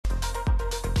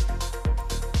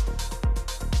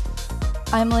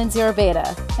I'm Lindsay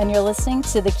Orbeta, and you're listening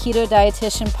to the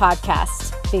Keto-Dietitian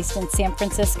podcast based in San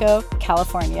Francisco,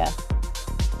 California.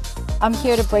 I'm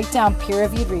here to break down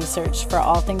peer-reviewed research for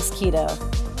all things keto,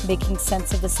 making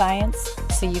sense of the science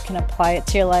so you can apply it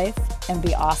to your life and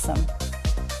be awesome.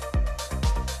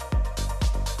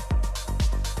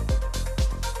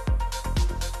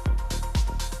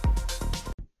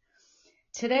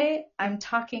 Today, I'm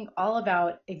talking all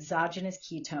about exogenous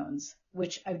ketones,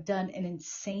 which I've done an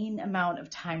insane amount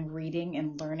of time reading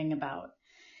and learning about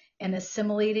and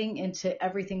assimilating into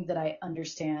everything that I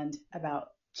understand about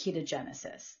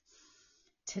ketogenesis.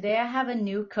 Today, I have a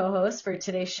new co-host for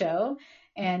today's show,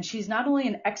 and she's not only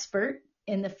an expert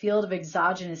in the field of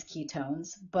exogenous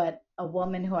ketones, but a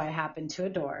woman who I happen to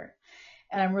adore.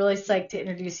 And I'm really psyched to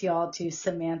introduce you all to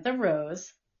Samantha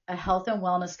Rose, a health and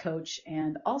wellness coach,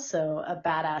 and also a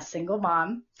badass single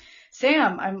mom.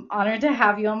 Sam, I'm honored to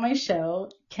have you on my show.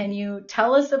 Can you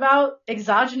tell us about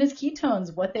exogenous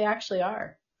ketones, what they actually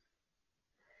are?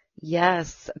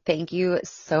 Yes, thank you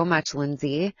so much,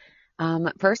 Lindsay.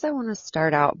 First, I want to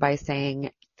start out by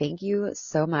saying thank you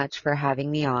so much for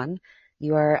having me on.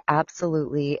 You are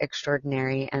absolutely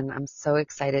extraordinary, and I'm so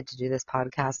excited to do this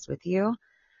podcast with you.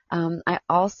 I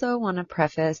also want to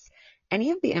preface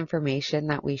any of the information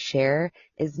that we share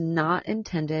is not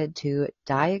intended to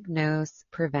diagnose,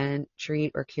 prevent,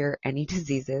 treat, or cure any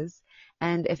diseases.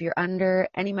 And if you're under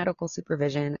any medical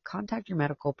supervision, contact your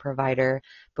medical provider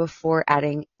before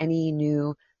adding any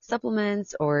new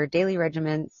supplements or daily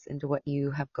regimens into what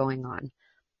you have going on.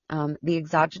 The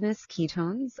exogenous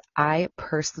ketones I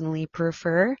personally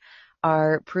prefer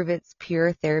are Pruvit's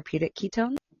Pure Therapeutic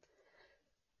Ketones.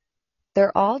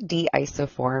 They're all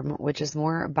D-isoform, which is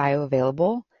more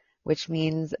bioavailable, which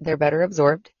means they're better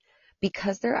absorbed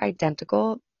because they're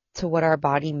identical to what our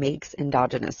body makes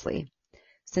endogenously.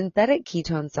 Synthetic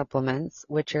ketone supplements,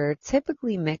 which are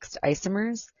typically mixed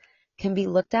isomers, can be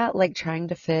looked at like trying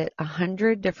to fit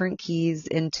 100 different keys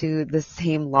into the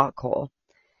same lock hole.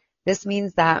 This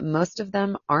means that most of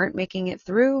them aren't making it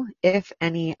through, if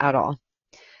any at all.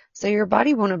 So your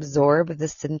body won't absorb the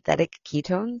synthetic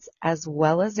ketones as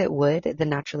well as it would the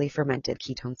naturally fermented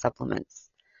ketone supplements.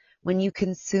 When you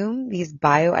consume these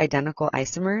bioidentical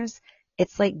isomers,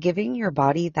 it's like giving your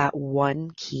body that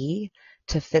one key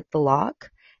to fit the lock,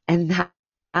 and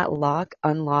that lock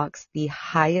unlocks the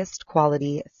highest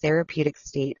quality therapeutic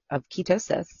state of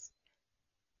ketosis.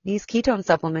 These ketone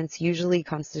supplements usually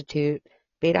constitute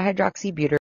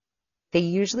beta-hydroxybutyrate. They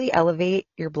usually elevate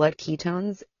your blood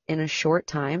ketones in a short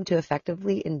time to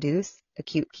effectively induce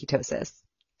acute ketosis.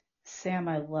 Sam,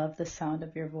 I love the sound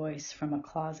of your voice from a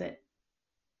closet.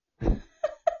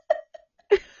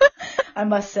 I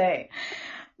must say.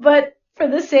 But for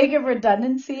the sake of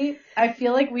redundancy, I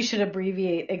feel like we should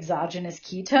abbreviate exogenous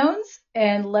ketones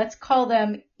and let's call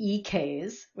them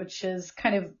EKs, which is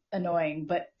kind of annoying.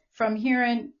 But from here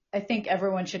on, I think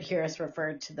everyone should hear us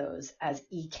refer to those as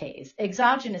EKs,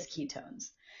 exogenous ketones.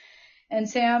 And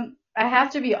Sam, I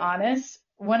have to be honest,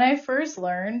 when I first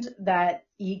learned that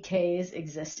EKs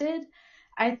existed,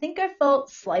 I think I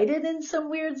felt slighted in some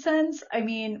weird sense. I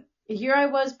mean, here I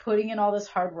was putting in all this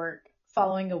hard work,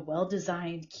 following a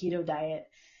well-designed keto diet,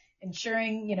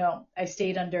 ensuring, I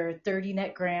stayed under 30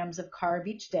 net grams of carb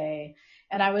each day,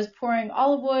 and I was pouring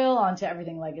olive oil onto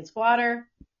everything like it's water.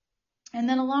 And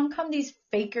then along come these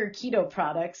faker keto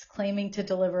products claiming to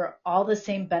deliver all the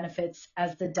same benefits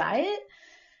as the diet.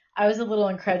 I was a little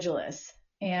incredulous,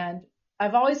 and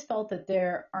I've always felt that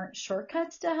there aren't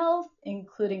shortcuts to health,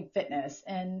 including fitness,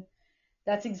 and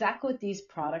that's exactly what these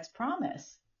products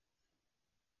promise.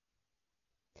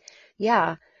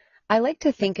 Yeah, I like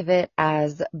to think of it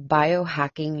as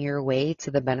biohacking your way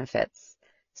to the benefits.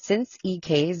 Since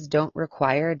EKs don't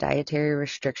require dietary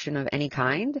restriction of any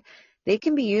kind, they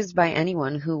can be used by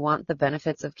anyone who want the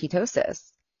benefits of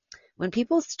ketosis. When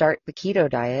people start the keto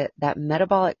diet, that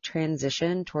metabolic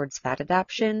transition towards fat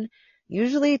adaptation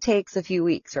usually takes a few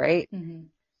weeks, right? Mm-hmm.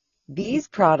 These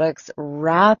products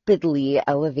rapidly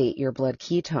elevate your blood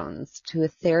ketones to a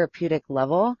therapeutic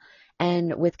level,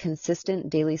 and with consistent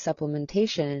daily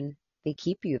supplementation, they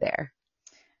keep you there.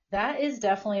 That is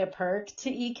definitely a perk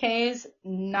to EKs,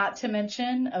 not to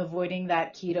mention avoiding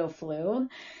that keto flu.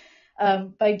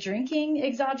 By drinking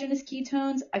exogenous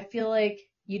ketones, I feel like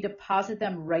you deposit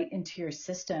them right into your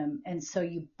system. And so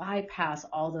you bypass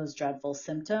all those dreadful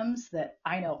symptoms that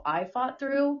I know I fought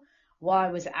through while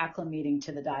I was acclimating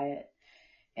to the diet.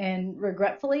 And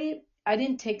regretfully, I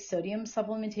didn't take sodium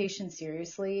supplementation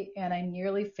seriously, and I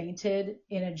nearly fainted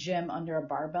in a gym under a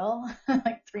barbell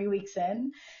like 3 weeks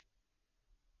in.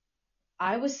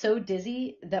 I was so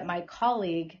dizzy that my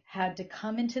colleague had to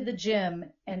come into the gym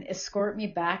and escort me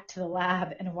back to the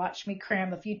lab and watch me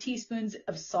cram a few teaspoons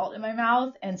of salt in my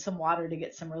mouth and some water to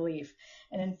get some relief.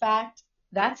 And in fact,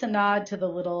 that's a nod to the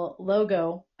little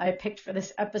logo I picked for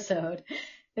this episode,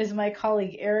 is my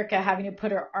colleague Erica having to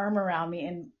put her arm around me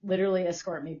and literally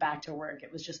escort me back to work.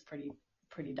 It was just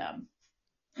pretty dumb.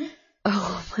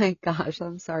 Oh my gosh,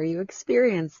 I'm sorry you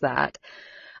experienced that.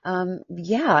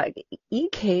 Yeah,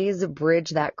 EKs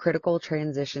bridge that critical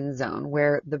transition zone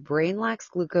where the brain lacks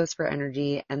glucose for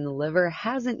energy and the liver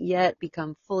hasn't yet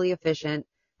become fully efficient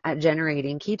at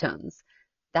generating ketones.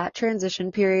 That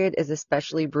transition period is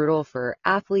especially brutal for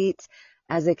athletes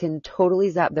as it can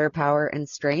totally zap their power and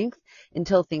strength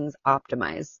until things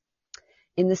optimize.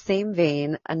 In the same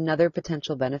vein, another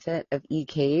potential benefit of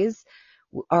EKs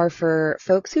are for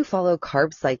folks who follow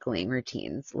carb cycling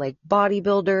routines, like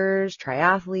bodybuilders,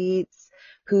 triathletes,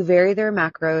 who vary their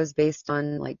macros based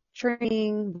on like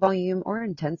training, volume, or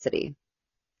intensity.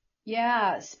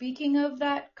 Yeah, speaking of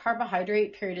that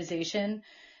carbohydrate periodization,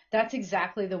 that's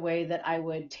exactly the way that I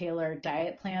would tailor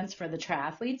diet plans for the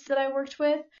triathletes that I worked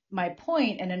with. My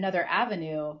point in another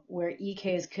avenue where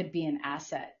EKs could be an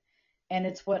asset. And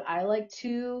it's what I like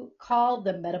to call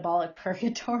the metabolic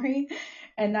purgatory.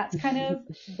 And that's kind of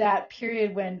that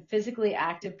period when physically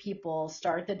active people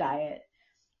start the diet.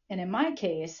 And in my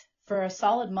case, for a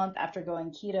solid month after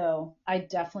going keto, I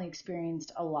definitely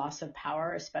experienced a loss of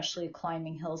power, especially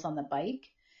climbing hills on the bike.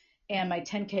 And my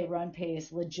 10K run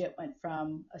pace legit went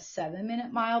from a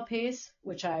 7-minute mile pace,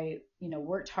 which I,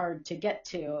 worked hard to get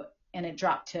to, and it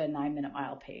dropped to a 9-minute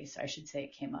mile pace. I should say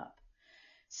it came up.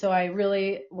 So I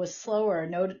really was slower,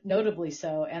 notably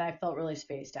so, and I felt really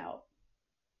spaced out.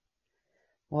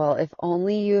 Well, if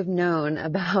only you have known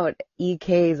about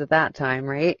EKs at that time,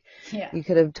 right? Yeah. You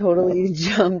could have totally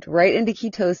jumped right into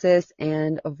ketosis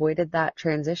and avoided that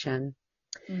transition.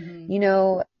 Hmm. You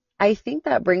know, I think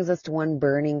that brings us to one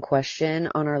burning question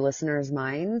on our listeners'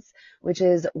 minds, which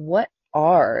is what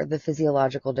are the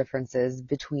physiological differences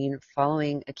between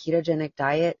following a ketogenic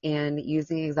diet and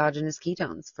using exogenous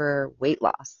ketones for weight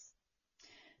loss?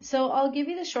 So I'll give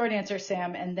you the short answer,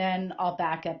 Sam, and then I'll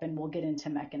back up and we'll get into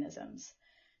mechanisms.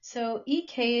 So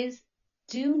EKs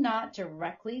do not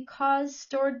directly cause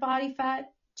stored body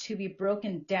fat to be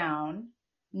broken down,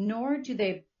 nor do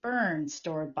they burn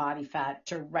stored body fat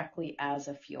directly as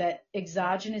a fuel. That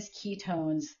exogenous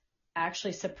ketones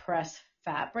actually suppress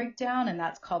fat breakdown, and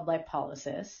that's called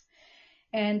lipolysis.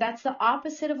 And that's the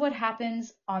opposite of what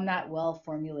happens on that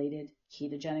well-formulated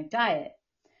ketogenic diet.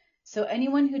 So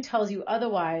anyone who tells you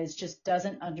otherwise just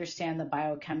doesn't understand the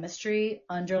biochemistry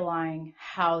underlying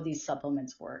how these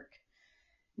supplements work.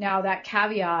 Now, that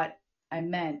caveat I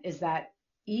meant is that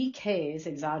EKs,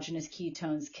 exogenous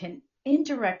ketones, can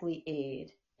indirectly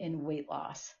aid in weight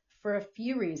loss for a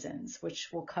few reasons, which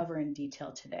we'll cover in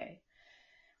detail today.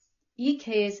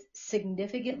 EKs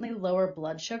significantly lower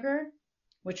blood sugar,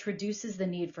 which reduces the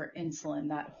need for insulin,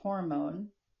 that hormone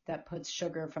that puts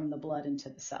sugar from the blood into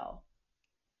the cell.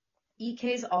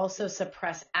 EKs also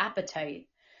suppress appetite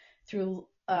through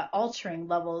altering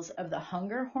levels of the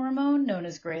hunger hormone known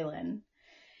as ghrelin,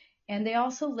 and they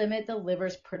also limit the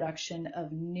liver's production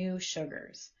of new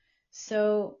sugars.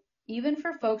 So even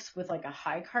for folks with like a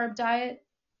high carb diet,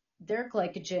 their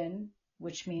glycogen,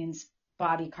 which means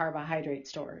body carbohydrate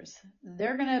stores,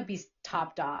 they're going to be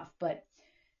topped off, but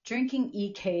drinking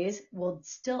EKs will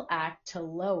still act to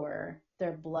lower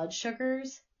their blood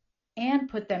sugars and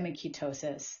put them in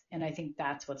ketosis. And I think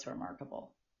that's what's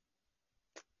remarkable.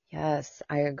 Yes,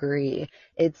 I agree.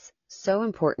 It's so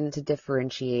important to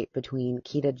differentiate between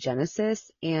ketogenesis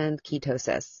and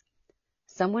ketosis.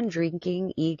 Someone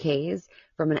drinking EKs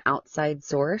from an outside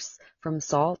source, from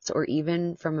salts, or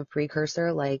even from a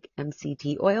precursor like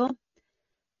MCT oil,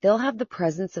 they'll have the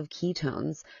presence of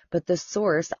ketones, but the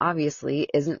source obviously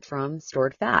isn't from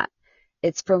stored fat.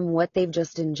 It's from what they've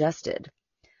just ingested.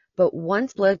 But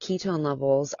once blood ketone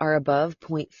levels are above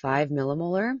 0.5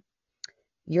 millimolar,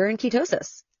 you're in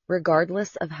ketosis,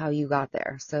 regardless of how you got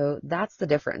there. So that's the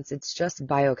difference. It's just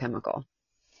biochemical.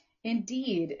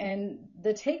 Indeed. And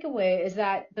the takeaway is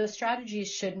that those strategies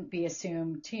shouldn't be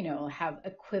assumed to, have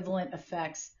equivalent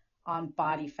effects on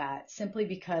body fat simply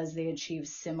because they achieve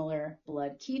similar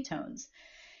blood ketones.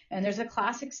 And there's a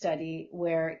classic study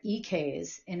where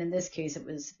EKs, and in this case it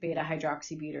was beta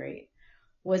hydroxybutyrate,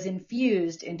 was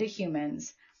infused into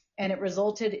humans, and it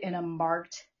resulted in a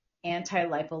marked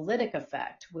anti-lipolytic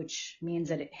effect, which means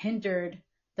that it hindered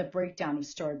the breakdown of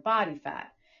stored body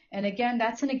fat. And again,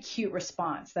 that's an acute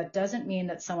response. That doesn't mean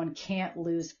that someone can't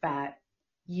lose fat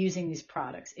using these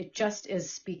products. It just is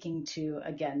speaking to,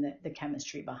 again, the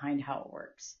chemistry behind how it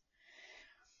works.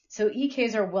 So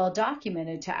EKs are well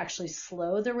documented to actually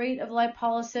slow the rate of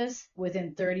lipolysis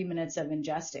within 30 minutes of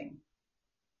ingesting.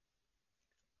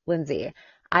 Lindsay,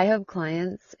 I have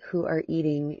clients who are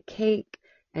eating cake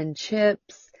and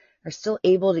chips, are still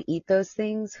able to eat those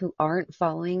things, who aren't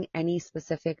following any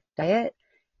specific diet,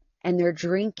 and they're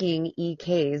drinking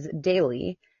EKs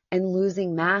daily and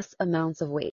losing mass amounts of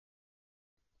weight.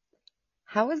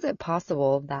 How is it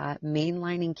possible that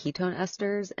mainlining ketone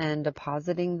esters and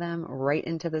depositing them right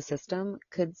into the system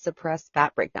could suppress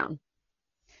fat breakdown?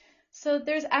 So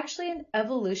there's actually an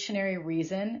evolutionary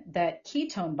reason that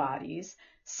ketone bodies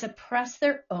suppress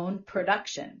their own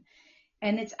production.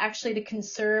 And it's actually to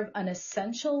conserve an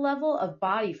essential level of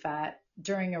body fat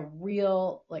during a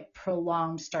real, like,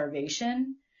 prolonged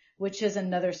starvation, which is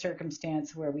another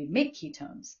circumstance where we make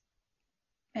ketones.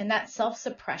 And that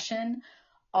self-suppression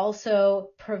also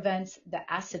prevents the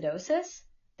acidosis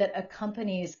that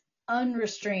accompanies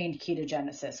unrestrained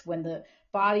ketogenesis when the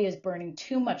body is burning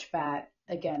too much fat,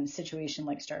 again, situation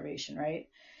like starvation, right?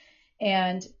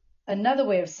 And another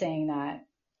way of saying that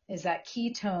is that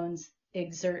ketones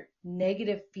exert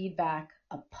negative feedback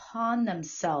upon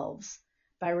themselves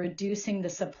by reducing the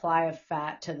supply of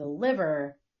fat to the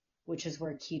liver, which is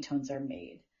where ketones are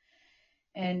made.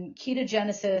 And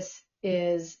ketogenesis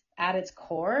is at its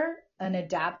core an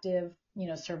adaptive,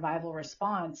 survival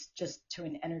response just to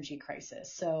an energy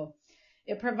crisis. So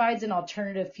it provides an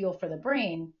alternative fuel for the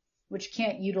brain, which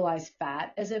can't utilize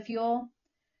fat as a fuel.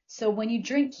 So when you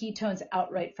drink ketones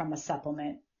outright from a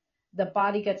supplement, the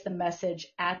body gets the message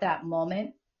at that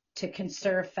moment to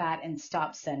conserve fat and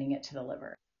stop sending it to the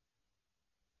liver.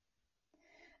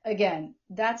 Again,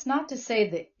 that's not to say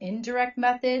the indirect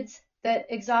methods that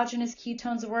exogenous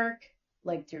ketones work,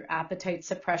 like through appetite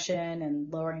suppression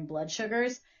and lowering blood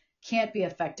sugars, can't be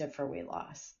effective for weight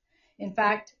loss. In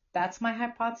fact, that's my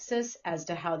hypothesis as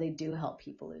to how they do help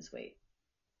people lose weight.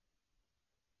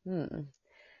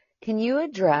 Can you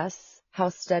address how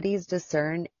studies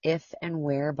discern if and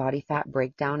where body fat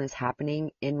breakdown is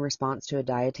happening in response to a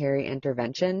dietary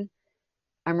intervention?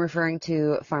 I'm referring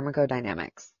to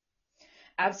pharmacodynamics.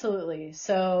 Absolutely.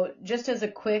 So just as a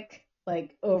quick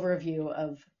overview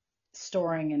of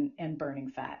storing and burning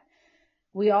fat,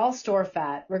 we all store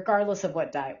fat regardless of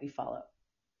what diet we follow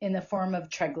in the form of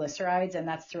triglycerides, and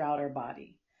that's throughout our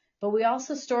body. But we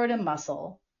also store it in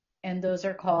muscle, and those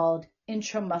are called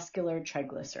intramuscular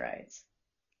triglycerides.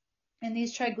 And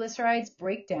these triglycerides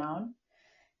break down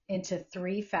into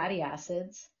 3 fatty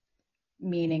acids,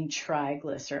 meaning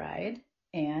triglyceride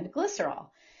and glycerol.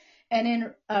 And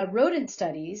in rodent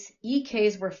studies,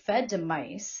 EKs were fed to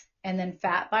mice, and then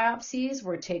fat biopsies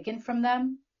were taken from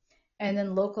them, and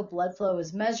then local blood flow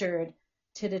was measured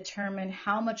to determine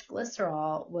how much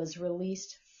glycerol was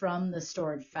released from the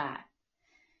stored fat.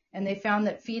 And they found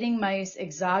that feeding mice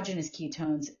exogenous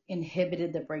ketones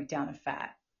inhibited the breakdown of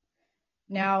fat.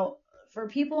 Now, for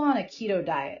people on a keto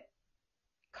diet,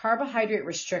 carbohydrate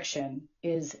restriction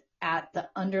is at the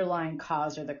underlying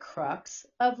cause or the crux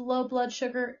of low blood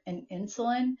sugar and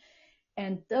insulin.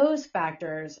 And those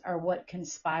factors are what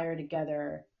conspire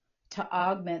together to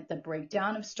augment the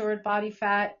breakdown of stored body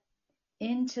fat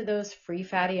into those free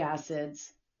fatty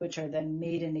acids, which are then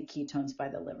made into ketones by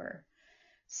the liver.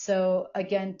 So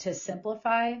again, to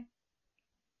simplify,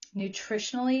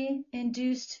 nutritionally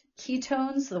induced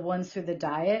ketones, the ones through the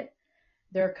diet,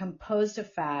 they're composed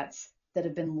of fats that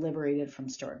have been liberated from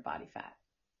stored body fat.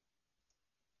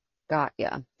 Got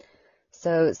ya.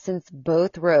 So since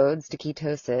both roads to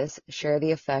ketosis share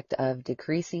the effect of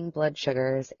decreasing blood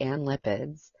sugars and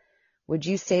lipids, would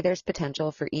you say there's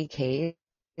potential for EKs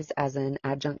as an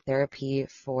adjunct therapy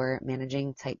for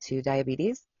managing type 2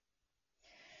 diabetes?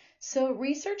 So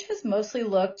research has mostly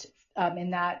looked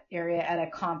in that area at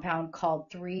a compound called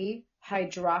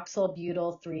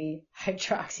 3-hydroxybutyl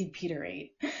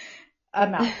 3-hydroxybutyrate, a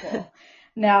mouthful.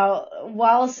 Now,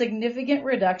 while a significant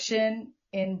reduction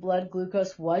in blood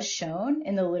glucose was shown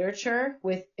in the literature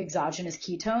with exogenous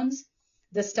ketones,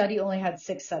 the study only had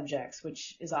 6 subjects,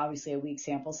 which is obviously a weak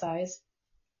sample size.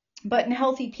 But in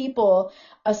healthy people,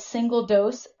 a single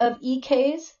dose of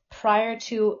EKs prior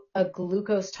to a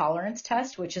glucose tolerance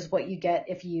test, which is what you get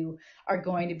if you are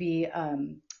going to be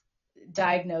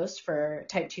diagnosed for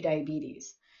type 2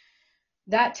 diabetes.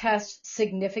 That test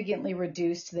significantly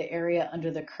reduced the area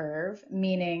under the curve,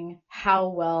 meaning how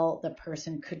well the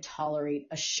person could tolerate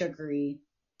a sugary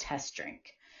test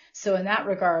drink. So in that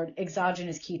regard,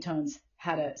 exogenous ketones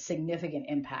had a significant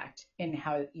impact in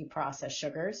how you process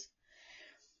sugars.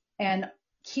 And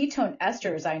Ketone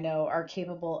esters, I know, are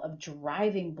capable of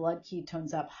driving blood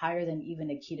ketones up higher than even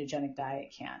a ketogenic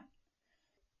diet can.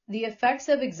 The effects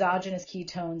of exogenous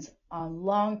ketones on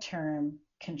long-term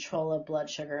control of blood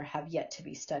sugar have yet to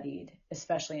be studied,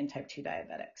 especially in type 2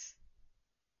 diabetics.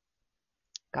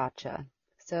 Gotcha.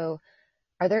 So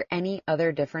are there any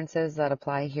other differences that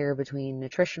apply here between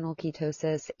nutritional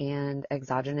ketosis and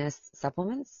exogenous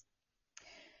supplements?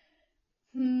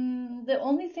 The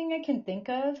only thing I can think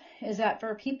of is that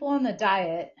for people on the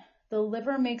diet, the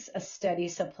liver makes a steady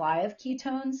supply of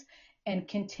ketones and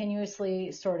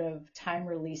continuously sort of time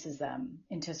releases them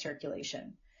into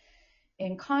circulation.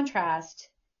 In contrast,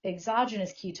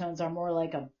 exogenous ketones are more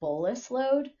like a bolus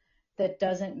load that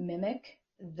doesn't mimic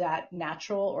that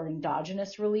natural or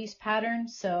endogenous release pattern.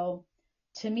 So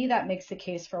to me, that makes the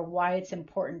case for why it's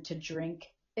important to drink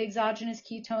exogenous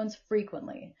ketones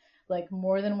frequently, like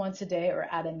more than once a day or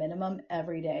at a minimum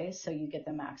every day, so you get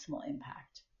the maximal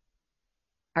impact.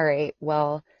 All right,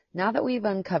 well, now that we've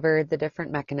uncovered the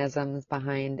different mechanisms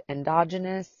behind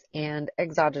endogenous and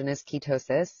exogenous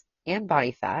ketosis and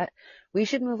body fat, we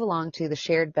should move along to the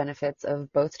shared benefits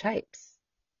of both types.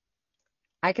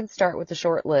 I can start with a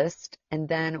short list, and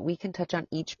then we can touch on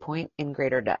each point in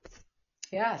greater depth.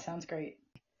 Yeah, sounds great.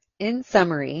 In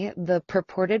summary, the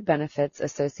purported benefits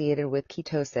associated with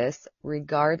ketosis,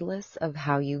 regardless of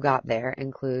how you got there,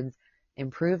 includes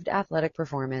improved athletic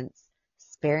performance,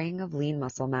 sparing of lean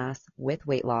muscle mass with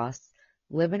weight loss,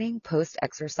 limiting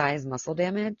post-exercise muscle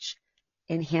damage,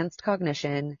 enhanced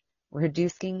cognition,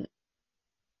 reducing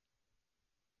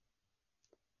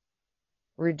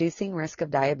risk of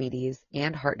diabetes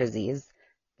and heart disease,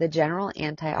 the general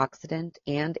antioxidant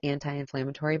and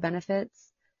anti-inflammatory benefits.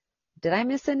 Did I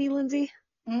miss any, Lindsay?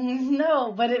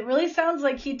 No, but it really sounds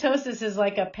like ketosis is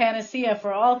like a panacea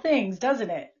for all things,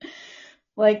 doesn't it?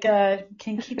 Like, can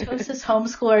ketosis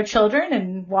homeschool our children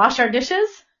and wash our dishes?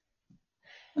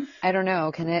 I don't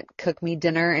know. Can it cook me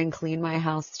dinner and clean my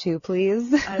house too,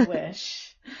 please? I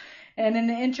wish. And in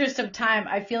the interest of time,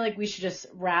 I feel like we should just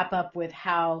wrap up with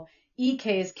how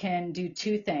EKs can do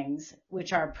two things,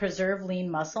 which are preserve lean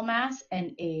muscle mass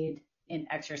and aid in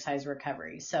exercise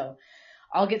recovery. So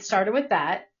I'll get started with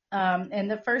that. And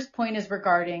the first point is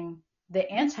regarding the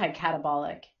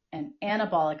anticatabolic and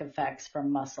anabolic effects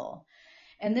from muscle.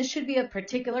 And this should be of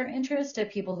particular interest to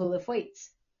people who lift weights.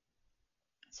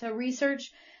 So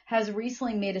research has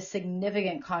recently made a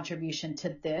significant contribution to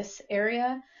this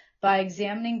area by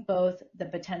examining both the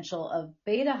potential of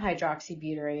beta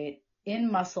hydroxybutyrate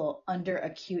in muscle under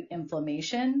acute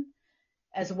inflammation,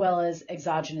 as well as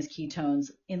exogenous ketones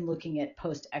in looking at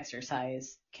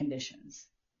post-exercise conditions.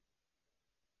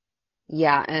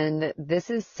 Yeah, and this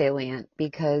is salient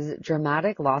because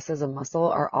dramatic losses of muscle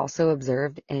are also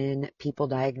observed in people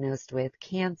diagnosed with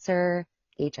cancer,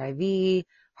 HIV,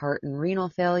 heart and renal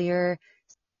failure,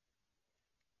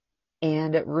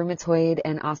 and rheumatoid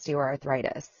and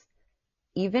osteoarthritis.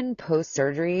 Even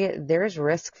post-surgery, there's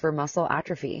risk for muscle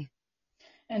atrophy.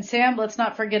 And Sam, let's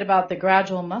not forget about the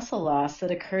gradual muscle loss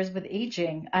that occurs with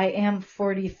aging. I am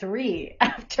 43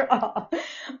 after all.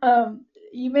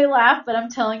 You may laugh, but I'm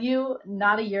telling you,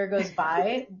 not a year goes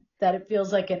by that it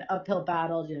feels like an uphill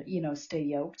battle to, stay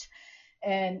yoked.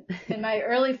 And in my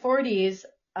early 40s,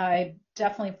 I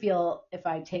definitely feel if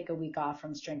I take a week off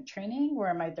from strength training, where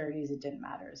in my 30s, it didn't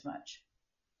matter as much.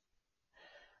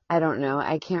 I don't know.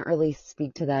 I can't really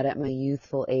speak to that at my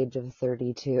youthful age of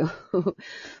 32.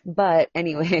 But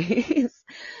anyways,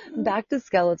 back to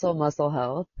skeletal muscle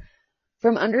health.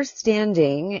 From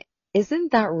understanding,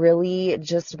 isn't that really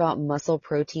just about muscle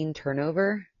protein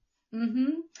turnover?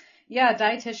 Mm-hmm. Yeah,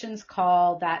 dietitians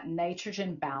call that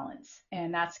nitrogen balance,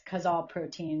 and that's because all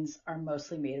proteins are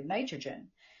mostly made of nitrogen.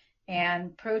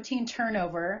 And protein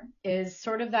turnover is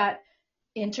sort of that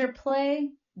interplay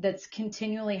that's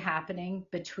continually happening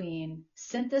between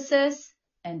synthesis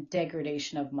and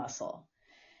degradation of muscle.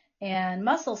 And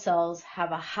muscle cells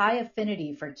have a high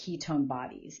affinity for ketone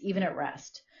bodies, even at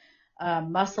rest.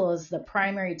 Muscle is the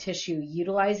primary tissue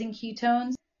utilizing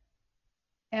ketones,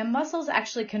 and muscles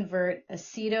actually convert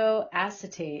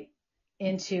acetoacetate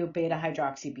into beta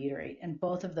hydroxybutyrate, and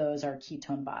both of those are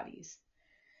ketone bodies.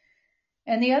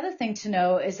 And the other thing to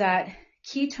know is that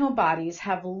ketone bodies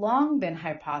have long been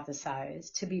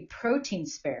hypothesized to be protein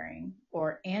sparing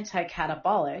or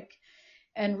anticatabolic,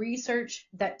 and research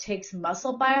that takes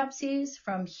muscle biopsies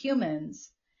from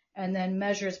humans and then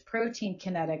measures protein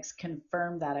kinetics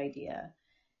confirm that idea.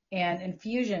 And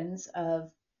infusions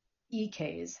of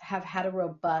EKs have had a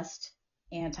robust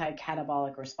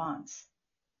anti-catabolic response.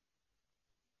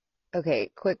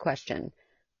 Okay, quick question.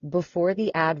 Before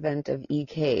the advent of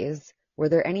EKs, Were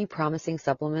there any promising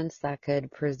supplements that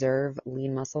could preserve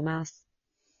lean muscle mass?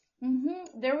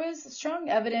 There was strong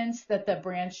evidence that the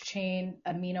branched chain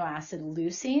amino acid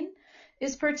leucine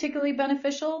is particularly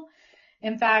beneficial.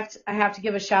 In fact, I have to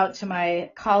give a shout to my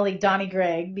colleague Donnie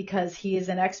Gregg because he is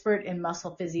an expert in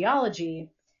muscle physiology,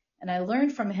 and I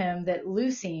learned from him that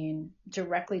leucine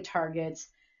directly targets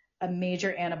a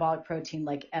major anabolic protein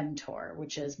like mTOR,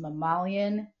 which is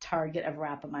mammalian target of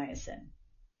rapamycin.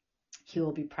 He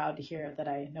will be proud to hear that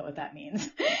I know what that means.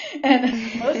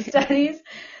 And most studies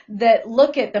that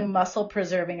look at the muscle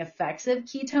preserving effects of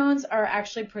ketones are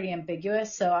actually pretty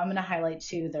ambiguous, so I'm going to highlight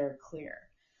two that are clear.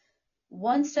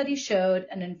 One study showed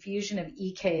an infusion of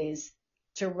EKs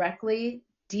directly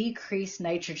decreased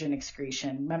nitrogen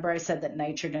excretion. Remember I said that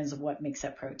nitrogen is what makes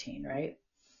up protein, right?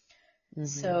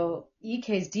 So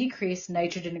EKs decreased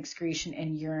nitrogen excretion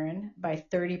in urine by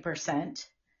 30%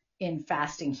 in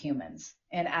fasting humans.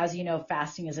 And as you know,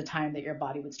 fasting is a time that your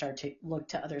body would start to look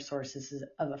to other sources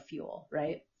of a fuel,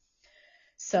 right?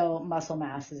 So muscle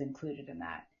mass is included in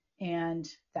that. And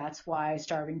that's why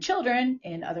starving children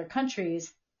in other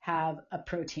countries have a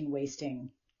protein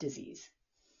wasting disease.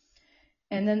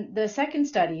 And then the second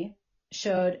study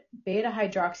showed beta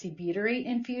hydroxybutyrate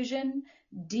infusion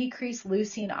decreased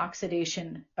leucine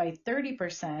oxidation by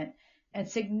 30% and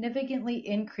significantly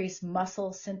increased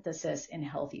muscle synthesis in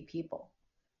healthy people.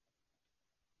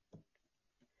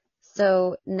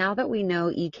 So now that we know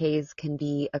EKs can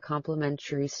be a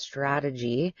complementary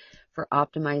strategy for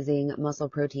optimizing muscle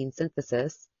protein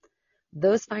synthesis,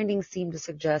 those findings seem to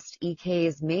suggest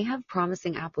EKs may have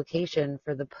promising application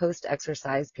for the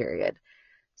post-exercise period.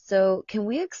 So can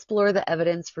we explore the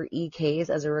evidence for EKs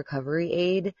as a recovery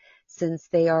aid since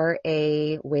they are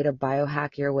a way to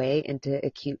biohack your way into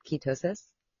acute ketosis?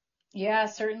 Yeah,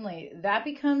 certainly. That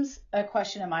becomes a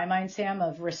question in my mind, Sam,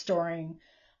 of restoring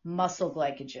muscle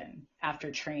glycogen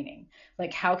after training.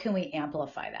 Like, how can we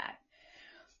amplify that?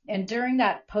 And during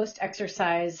that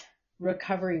post-exercise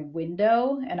recovery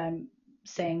window, and I'm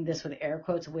saying this with air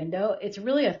quotes window, it's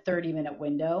really a 30-minute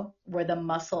window where the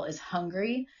muscle is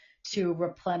hungry to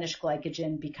replenish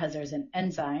glycogen because there's an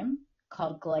enzyme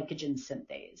called glycogen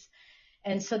synthase.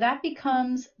 And so that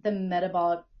becomes the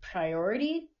metabolic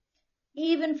priority,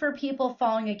 even for people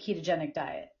following a ketogenic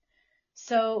diet.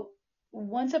 So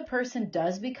once a person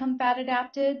does become fat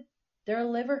adapted, their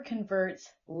liver converts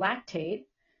lactate,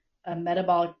 a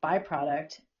metabolic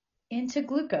byproduct, into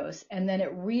glucose, and then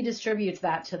it redistributes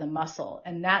that to the muscle,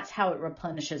 and that's how it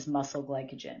replenishes muscle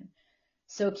glycogen.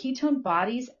 So ketone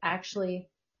bodies actually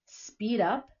speed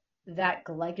up that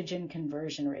glycogen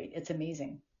conversion rate. It's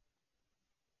amazing.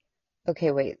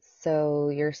 Okay, wait. So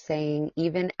you're saying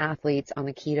even athletes on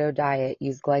a keto diet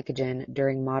use glycogen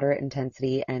during moderate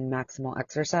intensity and maximal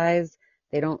exercise?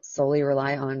 They don't solely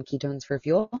rely on ketones for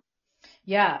fuel?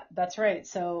 Yeah, that's right.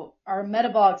 So our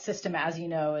metabolic system, as you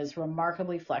know, is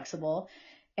remarkably flexible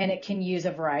and it can use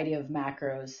a variety of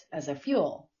macros as a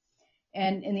fuel.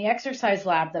 And in the exercise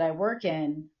lab that I work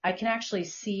in, I can actually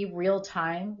see real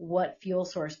time what fuel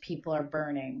source people are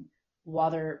burning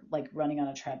while they're like running on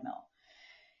a treadmill.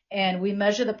 And we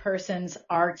measure the person's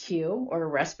RQ or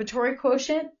respiratory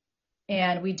quotient.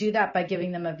 And we do that by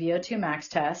giving them a VO2 max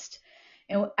test.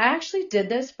 And I actually did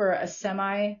this for a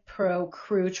semi-pro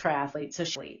crew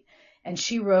triathlete. And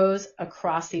she rows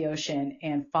across the ocean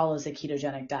and follows a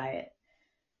ketogenic diet.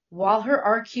 While her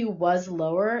RQ was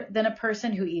lower than a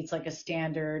person who eats like a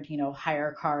standard,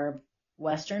 higher carb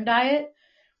Western diet,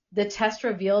 the test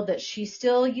revealed that she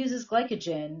still uses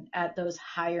glycogen at those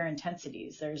higher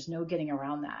intensities. There's no getting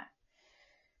around that.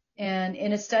 And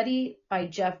in a study by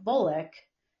Jeff Bullock,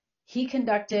 he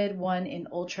conducted one in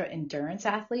ultra endurance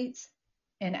athletes.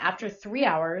 And after 3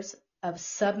 hours of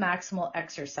submaximal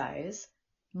exercise,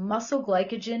 muscle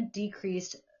glycogen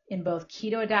decreased in both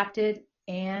keto adapted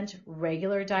and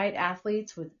regular diet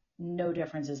athletes with no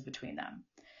differences between them.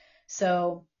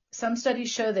 So some studies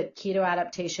show that keto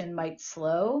adaptation might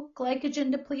slow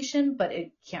glycogen depletion, but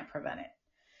it can't prevent it.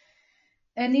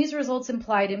 And these results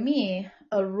imply to me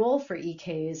a role for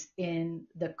EKs in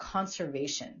the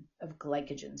conservation of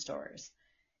glycogen stores.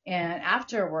 And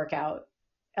after a workout,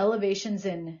 elevations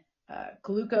in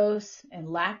glucose and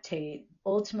lactate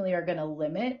ultimately are going to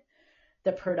limit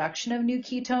the production of new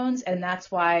ketones. And that's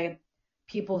why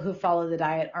people who follow the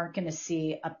diet aren't going to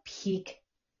see a peak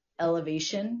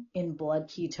elevation in blood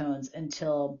ketones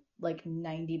until like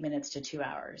 90 minutes to 2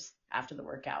 hours after the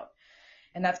workout.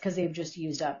 And that's because they've just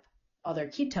used up all their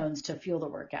ketones to fuel the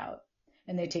workout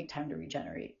and they take time to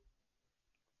regenerate.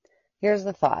 Here's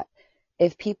the thought.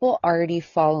 If people already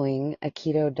following a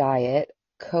keto diet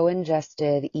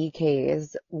co-ingested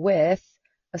EKs with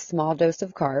a small dose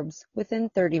of carbs within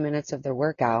 30 minutes of their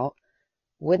workout,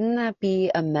 wouldn't that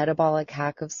be a metabolic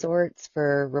hack of sorts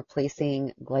for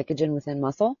replacing glycogen within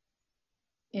muscle?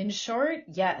 In short,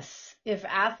 yes. If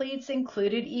athletes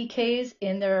included EKs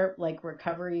in their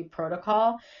recovery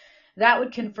protocol, that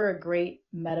would confer a great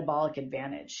metabolic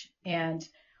advantage. And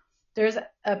there's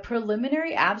a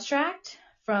preliminary abstract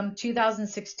from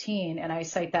 2016, and I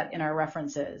cite that in our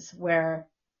references, where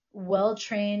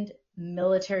well-trained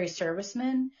military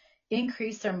servicemen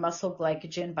increased their muscle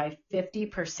glycogen by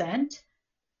 50%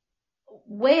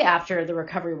 way after the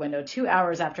recovery window, 2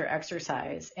 hours after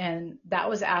exercise. And that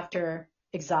was after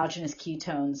exogenous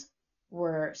ketones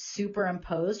were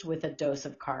superimposed with a dose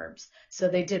of carbs. So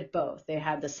they did both. They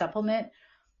had the supplement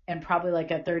and probably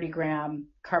like a 30-gram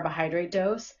carbohydrate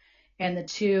dose. And the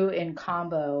two in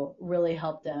combo really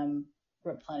helped them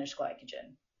replenish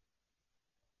glycogen.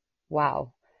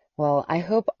 Wow. Well, I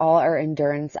hope all our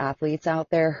endurance athletes out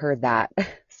there heard that.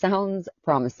 Sounds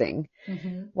promising.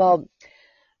 Mm-hmm. Well,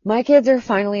 my kids are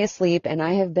finally asleep and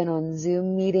I have been on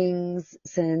Zoom meetings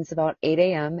since about 8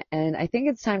 a.m. and I think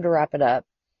it's time to wrap it up.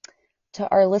 To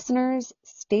our listeners,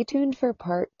 stay tuned for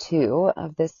part 2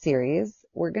 of this series.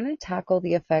 We're going to tackle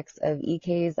the effects of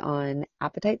EKs on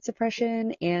appetite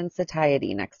suppression and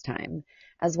satiety next time,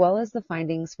 as well as the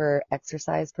findings for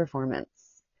exercise performance.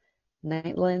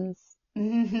 Night, Linz.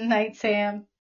 Night, Sam.